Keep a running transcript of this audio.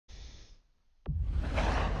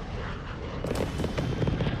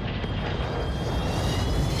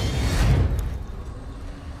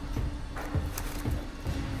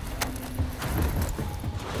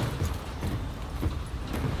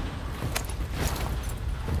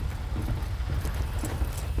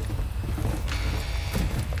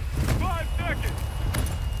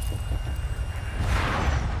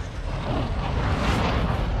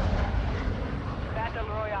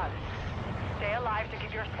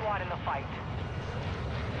the fight.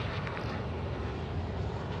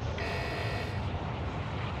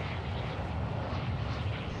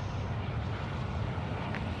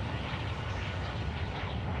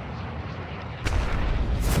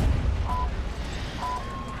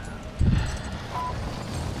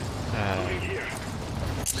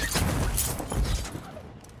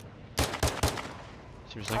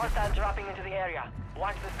 Hostiles dropping into the area.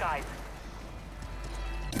 Watch the skies.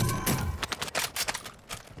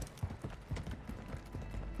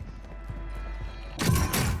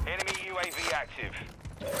 Enemy UAV active.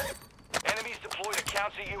 Enemies deployed a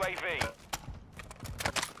counter UAV.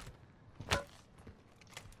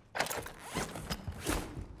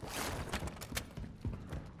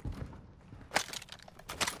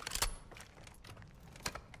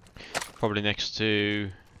 Probably next to,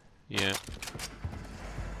 yeah.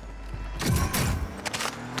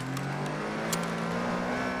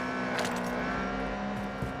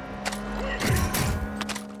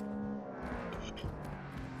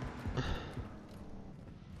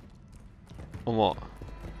 On what?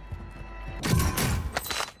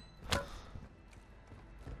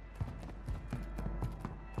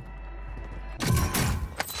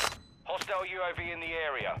 Hostile UAV in the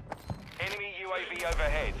area. Enemy UAV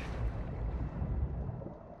overhead.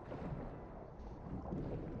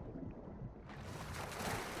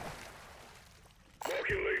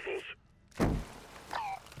 Marking lethals.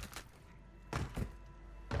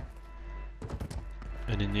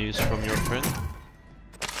 Any news from your friend?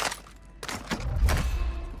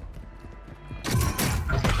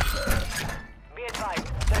 Be advised,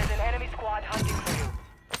 there is an enemy squad hunting for you.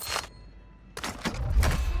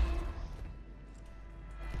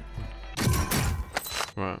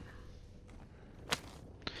 Right.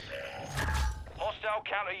 Hostile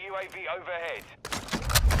counter UAV overhead.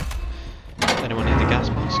 Anyone need the gas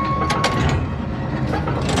mask?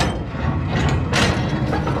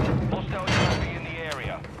 Hostile UAV in the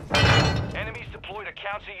area. Enemies deployed a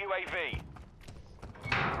counter UAV.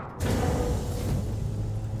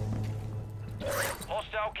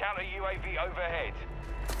 Hostile counter UAV overhead.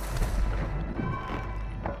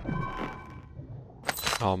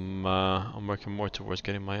 I'm working more towards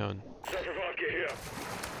getting my own. Central vodka here.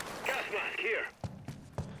 Gas mask here.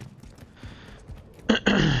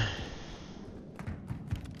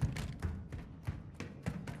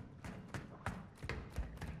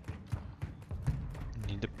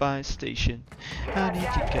 Need a buy station. I need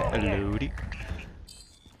to get a loadie.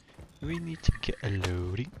 We need to get a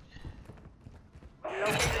loadie.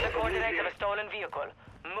 Located the coordinates of a stolen vehicle.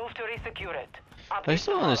 Move to resecure it. I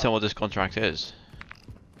still don't understand what this contract is.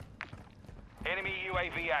 Enemy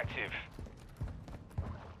UAV active.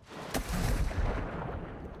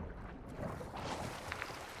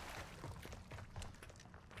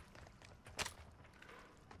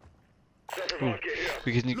 Ooh,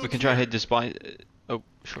 we can try and hit this buy. Oh,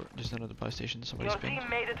 sure. There's another buy station. Somebody's Your been. team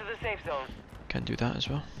made it to the safe zone. Can do that as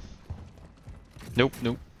well. Nope,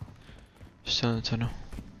 nope. Just down the tunnel.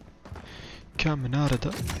 Coming out of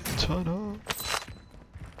the tunnel.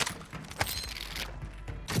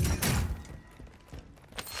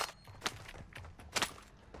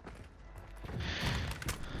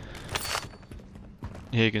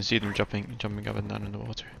 Yeah, you can see them jumping up and down in the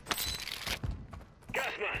water.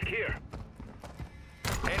 Gas mask here.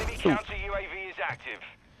 Enemy counter UAV is active.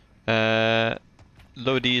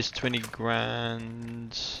 Lodi is 20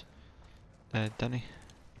 grand. Danny.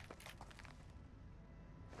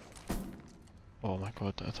 Oh my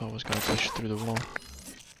god, I thought I was gonna push through the wall.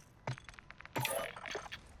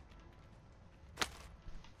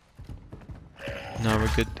 No, we're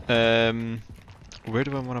good. Where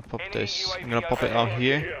do I want to pop this? I'm gonna pop it out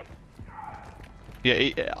here.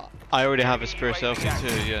 Yeah, I already have a spare selfie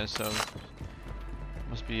too, yeah, so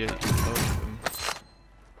must be both of them.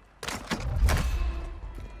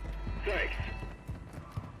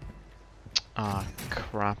 Ah,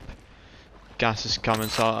 crap. Gas is coming,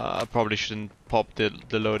 so I probably shouldn't pop the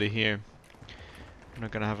loader here. I'm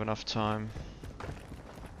not gonna have enough time.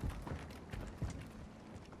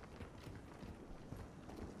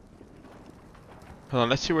 Hold on,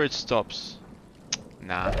 let's see where it stops.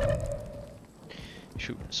 Nah.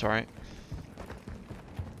 Shoot, sorry.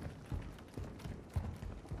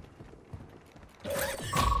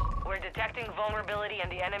 We're detecting vulnerability in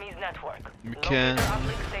the enemy's network. We Locate can. their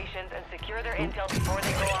uplink stations and secure their intel before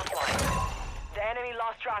they go offline. The enemy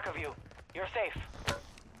lost track of you. You're safe.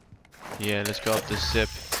 Yeah, let's go up the zip.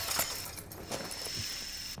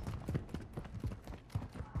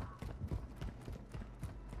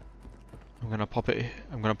 I'm gonna pop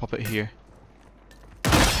it here.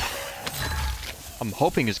 I'm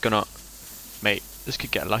hoping it's gonna... Mate, This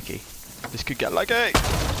could get lucky. This could get lucky.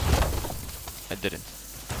 I didn't.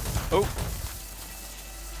 Oh.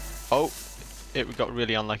 Oh. It got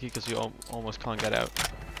really unlucky because you almost can't get out.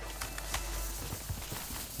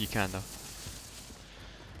 You can though.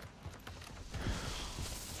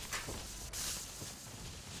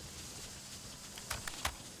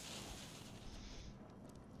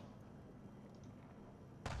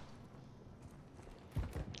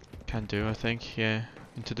 Can do, I think. Yeah,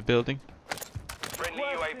 into the building. Friendly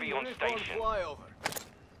UAV on station.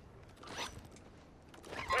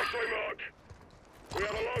 X-ray marked. We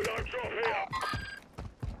have a loadout drop here.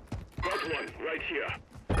 Got one right here.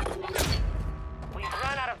 We've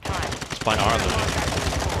run out of time. Let's find our loading.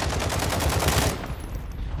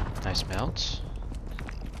 Nice mount.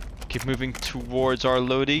 Keep moving towards our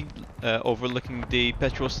loading, overlooking the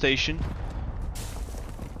petrol station.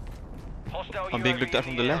 Hostile I'm being UAV looked at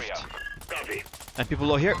in from the area. left. Copy. And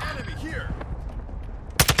people are here. Enemy here.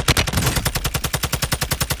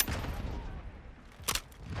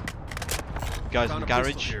 Guys in the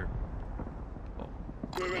garage. Oh,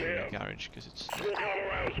 Moving in here. the garage, because it's... Walk out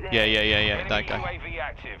around small. Yeah, Enemy that guy. UAV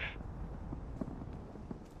active.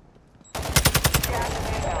 Gas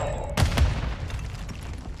inbound.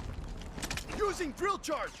 Using drill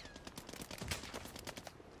charge.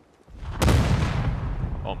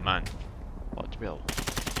 Oh man. What drill?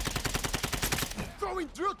 Throwing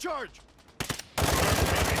drill charge.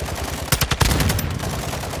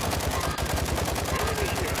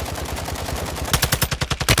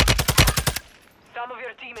 Some of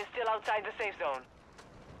your team is still outside the safe zone.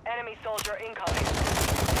 Enemy soldier incoming.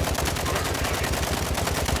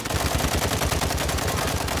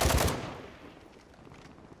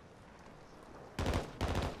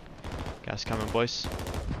 Gas coming, boys.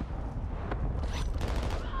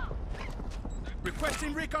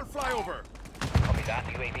 Requesting recon flyover. Copy that.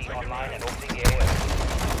 UAV online and opening the AO.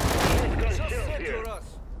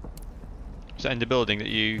 Is that in the building that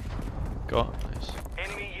you got? Nice.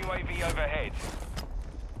 Enemy UAV overhead.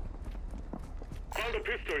 Found a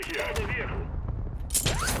pistol here. Found a vehicle.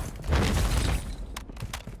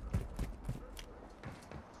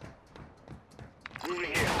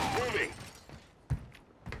 Moving here. Moving.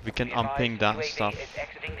 We can Be advised, unping that UAV stuff, is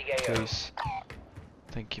exiting the AO. please.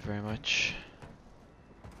 Thank you very much.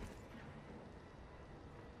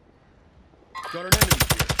 Got an enemy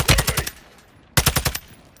here.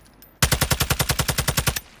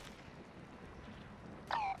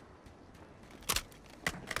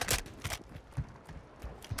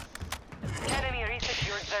 Enemy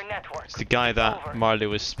resecured their network. It's the guy that Over. Marley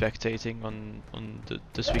was spectating on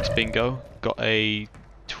this week's bingo. Got a,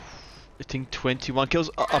 I think 21 kills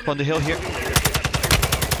up on the hill here.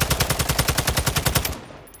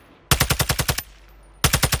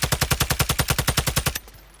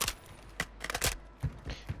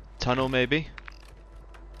 Tunnel maybe.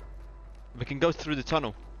 We can go through the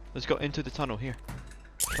tunnel. Let's go into the tunnel here.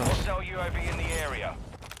 Close. Hostile UAV in the area.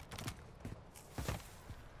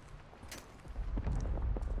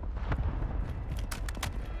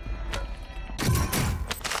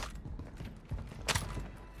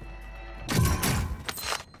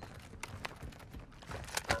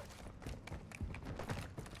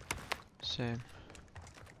 Same.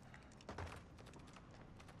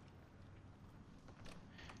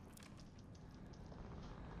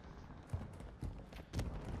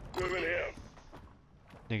 Moving here.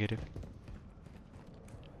 Negative.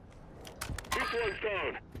 This one's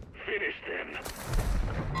down. Finish them.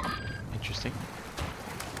 Interesting.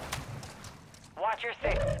 Watch your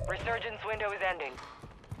six. Resurgence window is ending.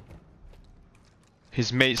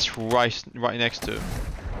 His mate's right next to him.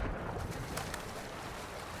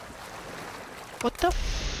 What the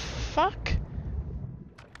fuck?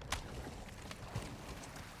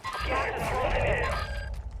 Gas is closing in.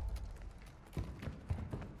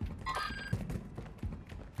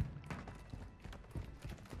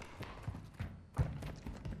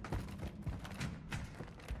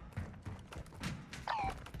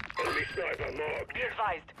 Enemy sniper marked. Be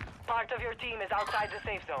advised. Part of your team is outside the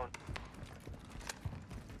safe zone.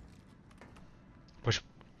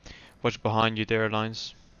 Watch behind you there,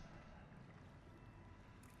 Lines.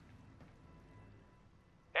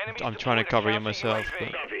 Enemy I'm trying to deployed a cover you counter myself, UAV.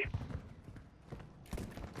 but... Copy.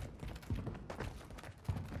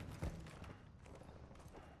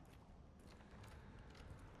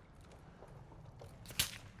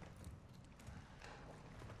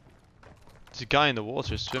 There's a guy in the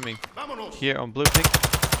water swimming Vámonos. here on blue pink.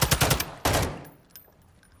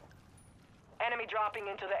 Enemy dropping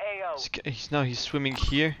into the AO. He's swimming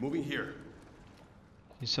here. Moving here.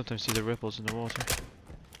 You sometimes see the ripples in the water.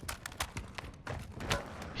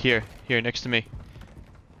 Here, next to me.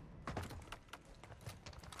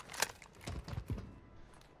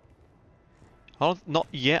 Not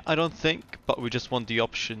yet, I don't think, but we just want the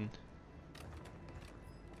option.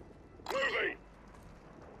 Moving.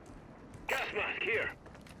 Gas mask here.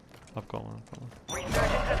 I've got one. Resurgence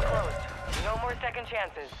has closed. No more second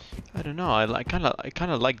chances. I don't know. I kind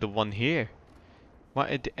of like the one here. Right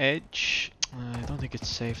at the edge. I don't think it's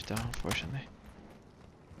safe though, unfortunately.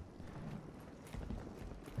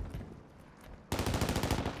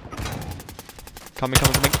 Coming.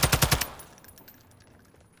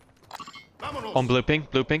 On blue ping.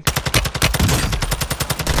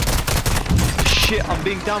 Shit, I'm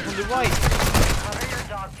being down from the right. Cover your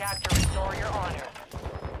dog tag to restore your honor.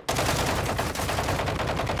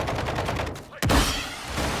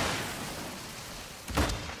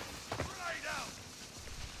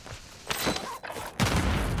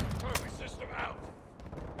 System out.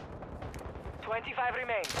 25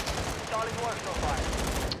 remain. Solid work so far.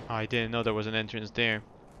 I didn't know there was an entrance there.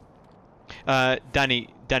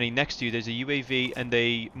 Danny, next to you, there's a UAV and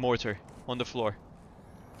a mortar on the floor.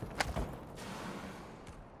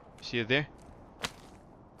 See it there?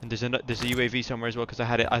 And there's a UAV somewhere as well, because I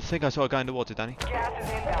had it. I think I saw a guy in the water, Danny. Gas is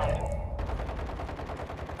inbound.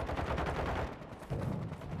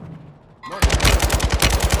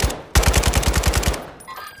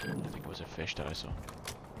 I think it was a fish that I saw.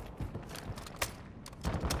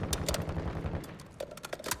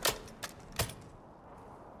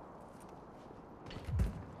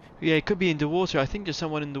 Yeah, it could be in the water. I think there's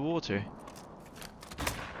someone in the water.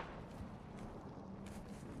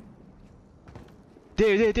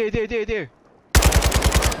 There. Right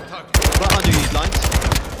under these lines.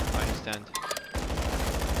 I understand.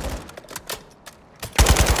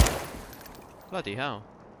 Bloody hell.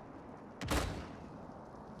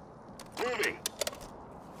 Moving.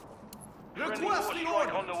 Requesting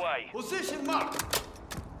order on the way. Position marked.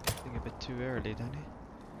 I think a bit too early, Danny.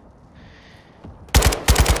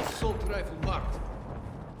 Assault rifle marked.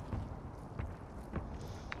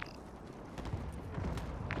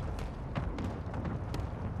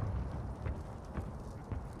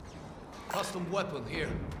 Custom weapon here.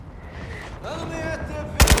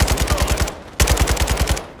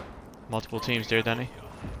 Multiple teams there, Danny.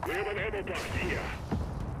 We have an ammo box here.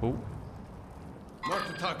 Oh. Mark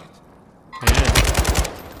the target. Yeah.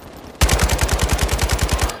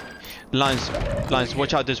 Lines,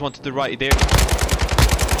 watch out, there's one to the right there.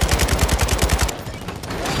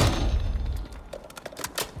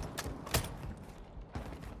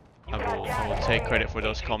 I will take credit for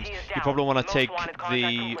those comms. You probably want to take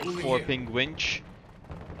the 4 ping winch.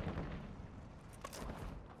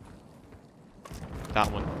 That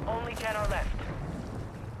one. Only 10 are left.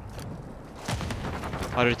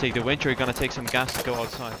 Either take the winch or you're gonna take some gas to go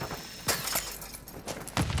outside.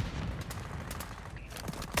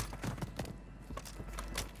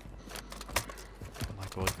 Oh my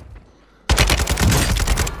god.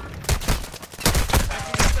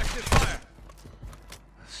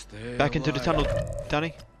 Back into the tunnel,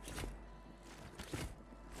 Danny.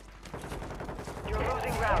 You're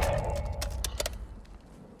losing ground.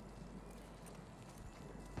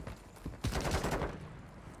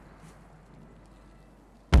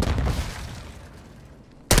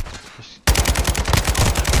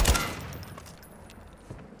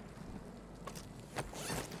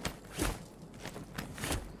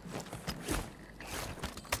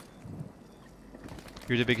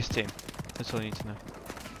 You're the biggest team. That's all you need to know.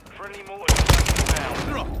 Friendly mortar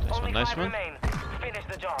inbound. Nice Only one, nice 5 one. remain. Finish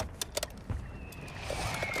the job.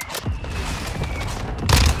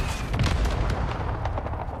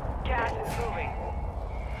 Gas is moving.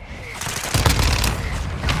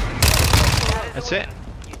 That is That's the it. win.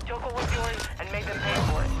 You took what was yours and made them pay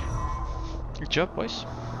for it. Good job, boys.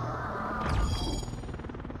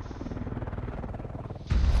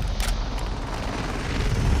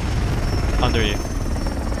 Under you.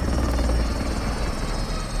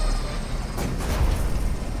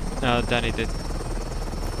 Danny did.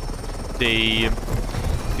 The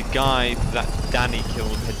guy that Danny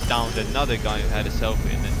killed had downed another guy who had a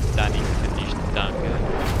selfie, and then Danny finished the down guy.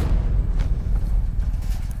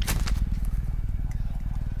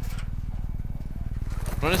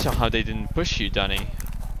 I'm not sure how they didn't push you, Danny,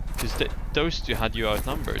 because those two had you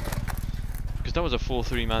outnumbered. Because that was a full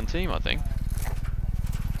 3-man team, I think.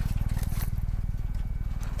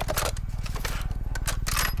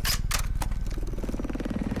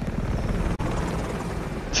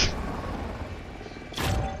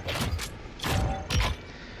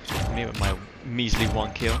 Me with my measly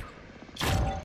 1 kill.